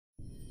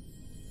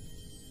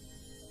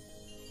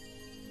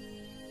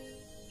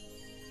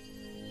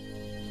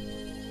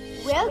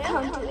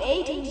Welcome to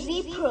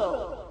Atozee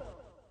Pro.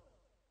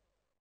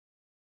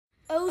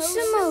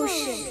 Awsome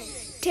Ocean,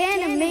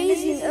 10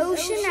 amazing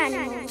ocean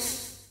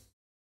animals.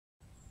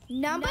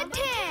 Number 10.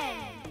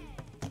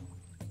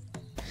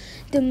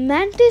 The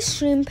Mantis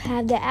Shrimp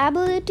have the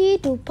ability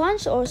to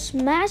punch or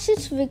smash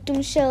its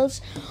victim shells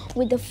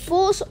with the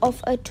force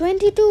of a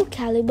 .22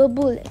 caliber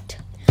bullet.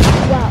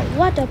 Wow,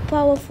 what a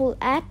powerful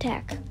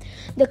attack!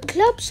 The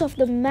clubs of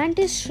the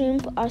Mantis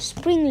Shrimp are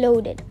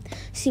spring-loaded,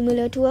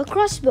 similar to a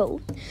crossbow.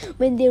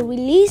 When they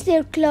release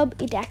their club,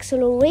 it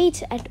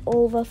accelerates at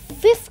over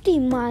 50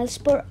 miles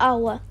per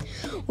hour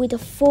with a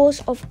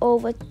force of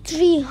over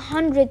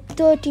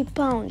 330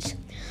 pounds,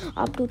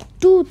 up to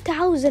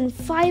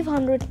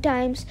 2,500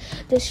 times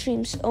the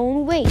shrimp's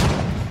own weight.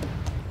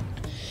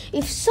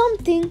 If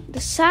something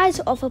the size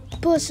of a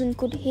person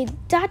could hit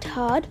that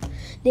hard,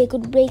 they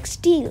could break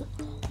steel.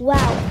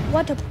 Wow,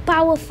 what a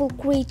powerful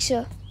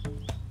creature!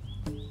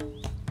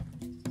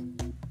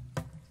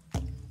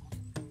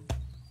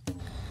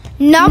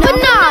 Number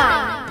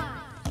 9.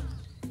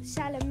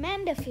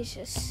 Salamander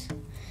fishes.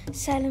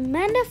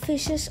 Salamander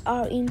fishes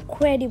are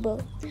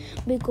incredible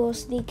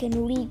because they can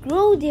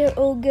regrow their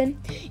organ.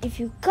 If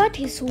you cut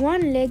his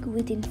one leg,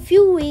 within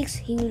few weeks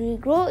he will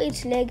regrow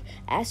its leg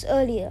as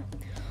earlier.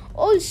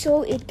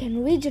 Also, it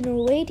can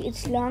regenerate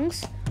its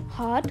lungs,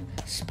 heart,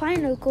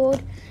 spinal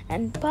cord,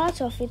 and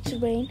parts of its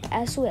brain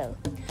as well.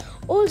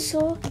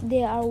 Also,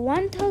 they are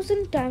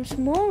 1,000 times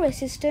more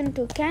resistant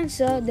to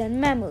cancer than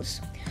mammals.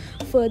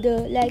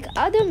 Further, like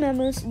other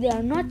mammals, they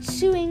are not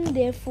chewing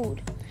their food.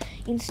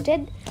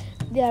 Instead,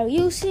 they are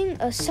using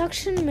a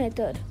suction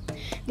method.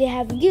 They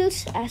have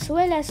gills as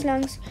well as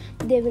lungs.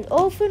 They will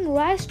often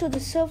rise to the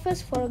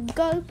surface for a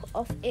gulp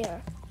of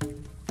air.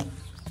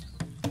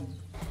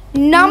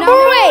 Number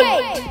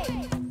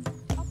 8.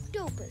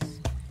 Octopus.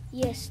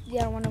 Yes, they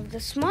are one of the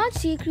smart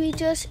sea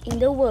creatures in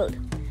the world.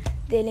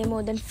 They lay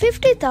more than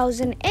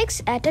 50,000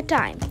 eggs at a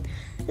time.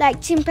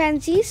 Like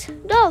chimpanzees,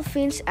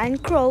 dolphins,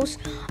 and crows,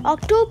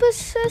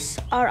 octopuses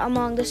are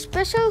among the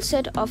special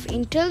set of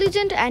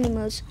intelligent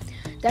animals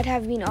that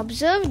have been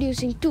observed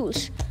using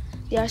tools.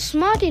 They are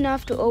smart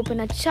enough to open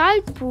a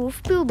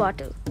child-proof pill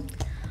bottle.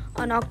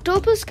 An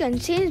octopus can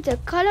change the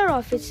color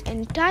of its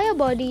entire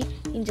body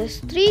in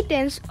just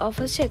 0.3 of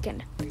a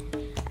second,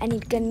 and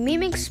it can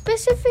mimic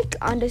specific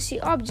undersea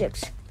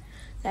objects,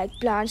 like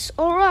plants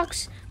or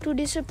rocks, to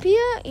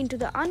disappear into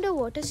the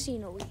underwater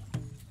scenery.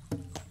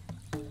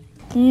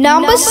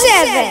 Number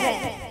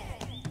 7.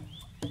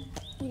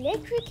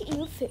 Electric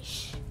eel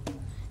fish.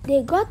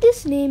 They got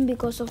this name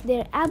because of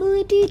their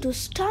ability to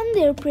stun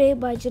their prey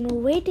by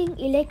generating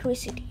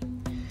electricity.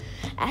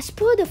 As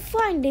per the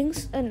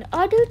findings, an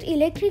adult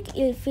electric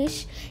eel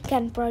fish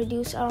can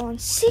produce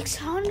around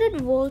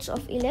 600 volts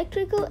of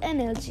electrical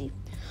energy.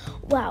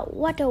 Wow,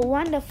 what a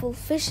wonderful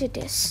fish it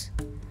is!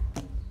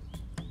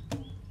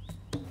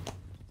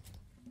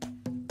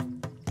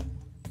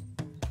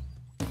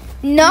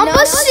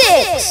 Number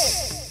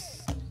 6.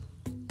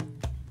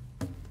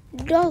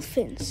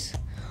 Dolphins.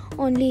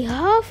 Only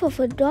half of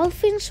a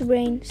dolphin's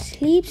brain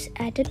sleeps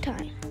at a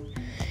time.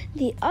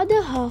 The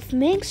other half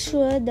makes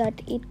sure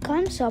that it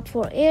comes up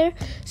for air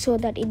so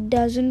that it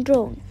doesn't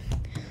drown.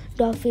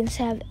 Dolphins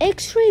have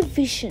X-ray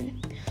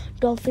vision.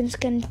 Dolphins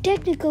can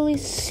technically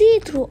see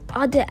through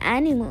other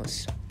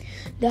animals.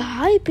 The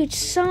high-pitched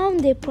sound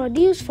they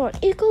produce for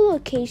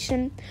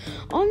echolocation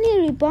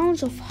only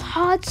rebounds off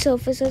hard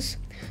surfaces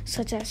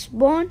such as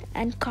bone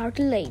and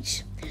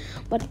cartilage,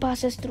 but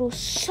passes through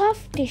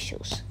soft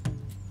tissues.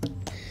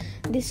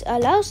 This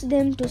allows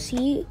them to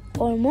see,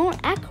 or more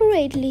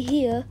accurately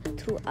hear,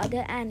 through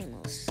other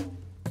animals.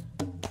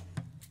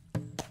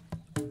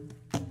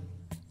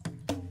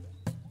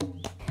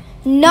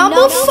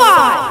 Number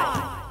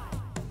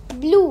 5.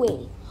 Blue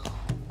whale.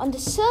 On the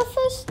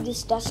surface,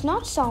 this does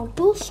not sound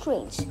too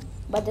strange,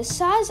 but the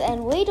size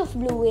and weight of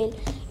blue whale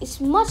is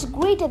much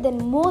greater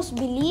than most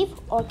believe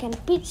or can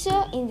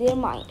picture in their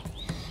mind.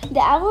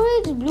 The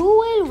average blue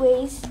whale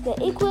weighs the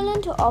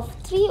equivalent of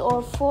 3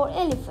 or 4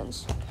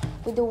 elephants,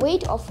 with the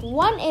weight of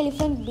one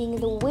elephant being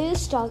the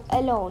whale's tongue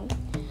alone.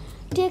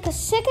 Take a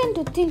second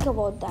to think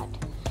about that.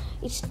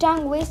 Its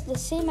tongue weighs the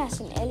same as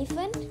an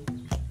elephant.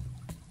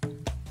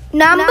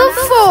 Number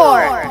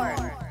 4.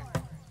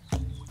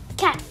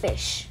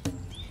 Catfish.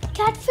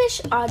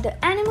 Catfish are the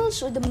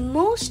animals with the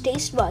most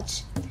taste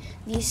buds.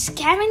 These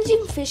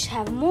scavenging fish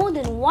have more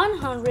than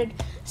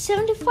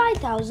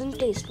 175,000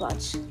 taste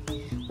buds,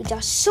 which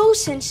are so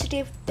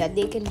sensitive that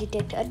they can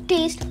detect a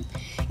taste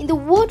in the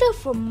water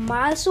from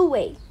miles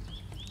away.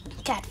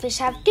 Catfish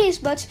have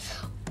taste buds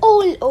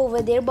all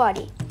over their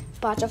body,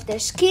 parts of their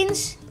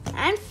skins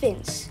and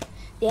fins.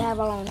 They have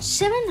around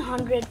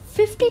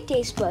 750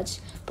 taste buds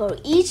per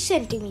each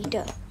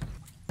centimeter.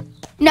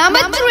 Number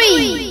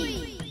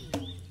 3.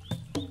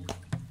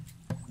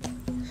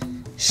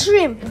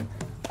 Shrimp.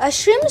 A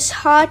shrimp's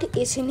heart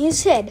is in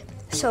his head.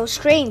 So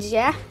strange,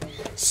 yeah?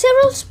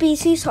 Several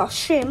species of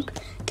shrimp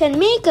can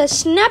make a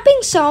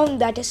snapping sound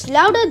that is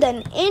louder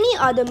than any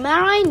other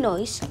marine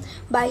noise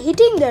by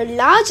hitting their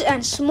large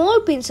and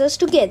small pincers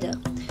together.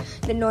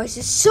 The noise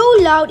is so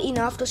loud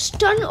enough to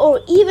stun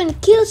or even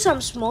kill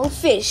some small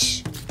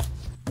fish.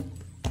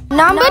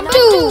 Number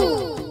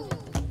 2.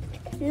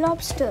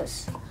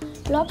 Lobsters.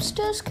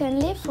 Lobsters can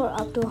live for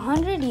up to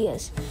 100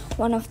 years.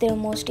 One of their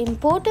most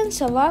important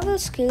survival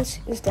skills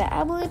is the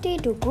ability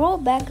to grow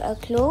back a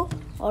claw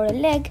or a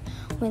leg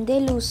when they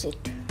lose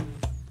it.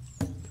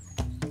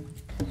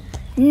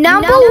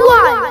 Number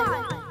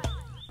 1.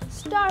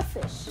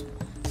 Starfish.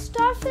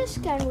 Starfish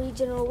can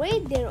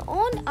regenerate their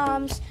own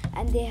arms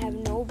and they have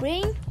no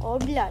brain or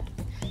blood.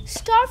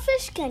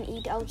 Starfish can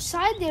eat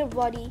outside their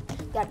body.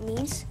 That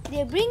means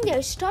they bring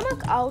their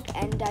stomach out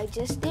and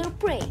digest their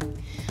prey.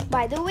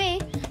 By the way,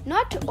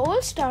 not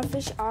all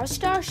starfish are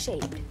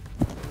star-shaped.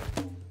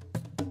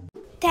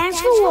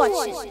 Thanks for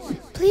watching.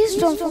 Please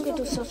don't forget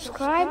to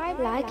subscribe,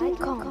 like and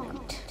comment.